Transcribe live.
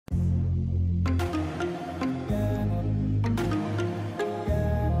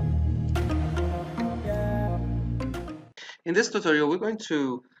In this tutorial, we're going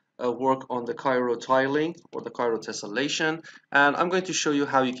to work on the Cairo Tiling or the Cairo Tessellation, and I'm going to show you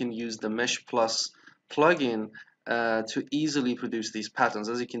how you can use the Mesh Plus plugin to easily produce these patterns.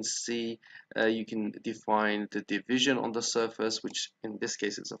 As you can see, you can define the division on the surface, which in this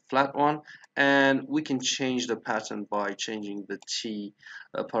case is a flat one, and we can change the pattern by changing the T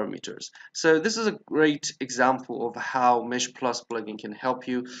parameters. So this is a great example of how Mesh Plus plugin can help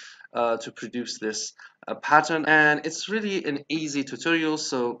you to produce this pattern, and it's really an easy tutorial,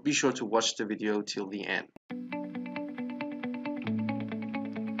 so be sure to watch the video till the end.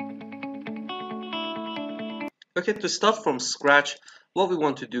 Okay, to start from scratch, what we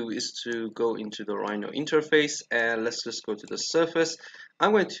want to do is to go into the Rhino interface, and let's just go to the surface.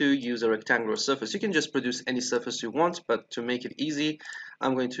 I'm going to use a rectangular surface. You can just produce any surface you want, but to make it easy,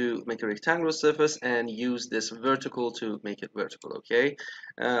 I'm going to make a rectangular surface and use this vertical to make it vertical, okay?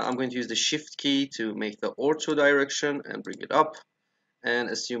 I'm going to use the shift key to make the ortho direction and bring it up, and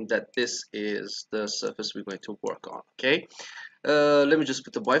assume that this is the surface we're going to work on, okay? Let me just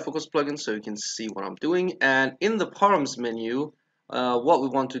put the bifocus plugin so you can see what I'm doing. And in the params menu, what we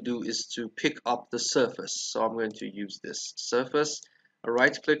want to do is to pick up the surface. So I'm going to use this surface,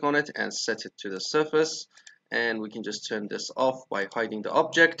 right click on it and set it to the surface. And we can just turn this off by hiding the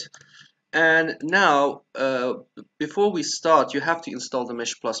object. And now, before we start, you have to install the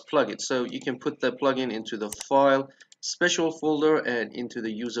Mesh Plus plugin. So you can put the plugin into the File, Special folder, and into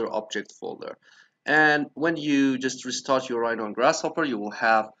the User Object folder. And when you just restart your Rhino and Grasshopper, you will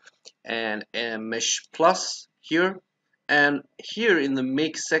have a Mesh Plus here. And here in the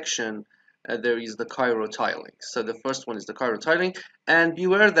Make section, there is the Cairo Tiling. So the first one is the Cairo Tiling. And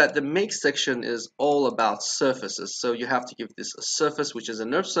beware that the Make section is all about surfaces. So you have to give this a surface, which is a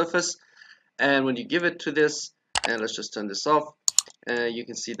NURB surface. And when you give it to this, and let's just turn this off, you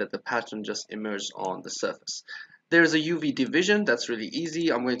can see that the pattern just emerged on the surface. There's a UV division, that's really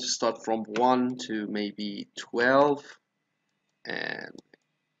easy. I'm going to start from 1 to maybe 12 and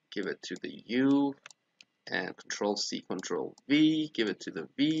give it to the U, and Control C, Control V, give it to the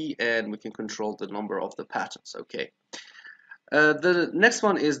V, and we can control the number of the patterns, okay. The next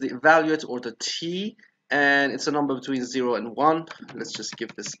one is the evaluate or the T, and it's a number between 0 and 1. Let's just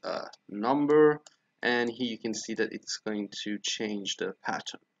give this a number, and here you can see that it's going to change the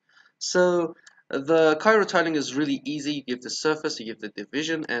pattern. So the Cairo tiling is really easy. You give the surface, you give the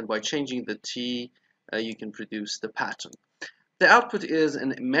division, and by changing the T, you can produce the pattern. The output is a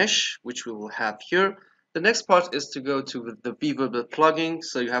mesh, which we will have here. The next part is to go to the Weaverbird plugin.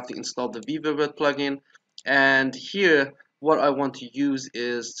 So you have to install the Weaverbird plugin, and here what I want to use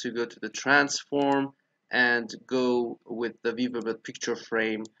is to go to the transform and go with the Weaverbird picture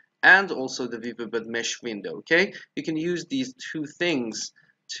frame and also the Weaverbird mesh window, okay? You can use these two things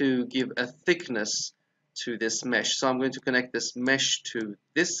to give a thickness to this mesh. So I'm going to connect this mesh to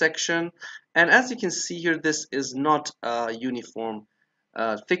this section, and as you can see here, this is not a uniform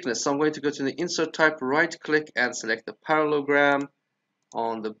thickness. So I'm going to go to the insert type, right click and select the parallelogram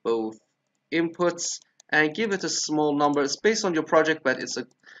on the both inputs and give it a small number. It's based on your project, but it's a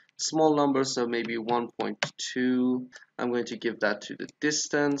small number, so maybe 1.2. I'm going to give that to the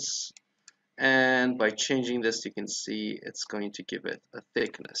distance, and by changing this, you can see it's going to give it a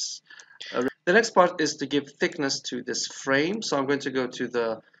thickness. The next part is to give thickness to this frame, so I'm going to go to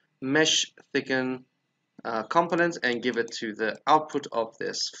the mesh thicken component and give it to the output of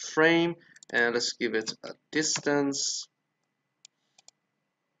this frame, and let's give it a distance.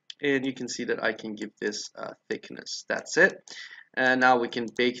 And you can see that I can give this thickness. That's it. And now we can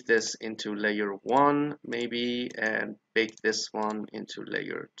bake this into layer 1 maybe, and bake this one into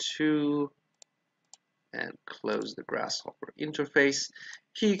layer 2, and close the Grasshopper interface.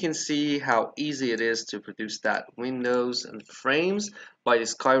 Here you can see how easy it is to produce that windows and frames by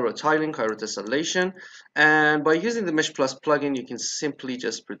this Cairo Tiling, Cairo Tessellation. And by using the Mesh Plus plugin, you can simply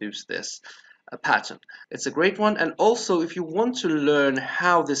just produce this pattern. It's a great one. And also, if you want to learn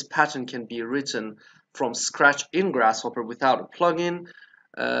how this pattern can be written from scratch in Grasshopper without a plugin,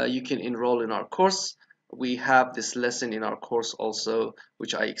 you can enroll in our course. We have this lesson in our course also,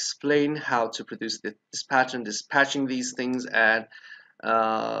 which I explain how to produce this pattern, dispatching these things, and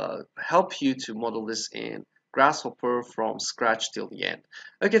help you to model this in Grasshopper from scratch till the end.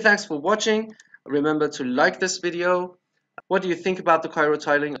 Okay, thanks for watching. Remember to like this video. What do you think about the Cairo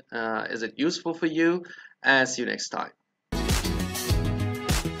tiling? Is it useful for you? And see you next time.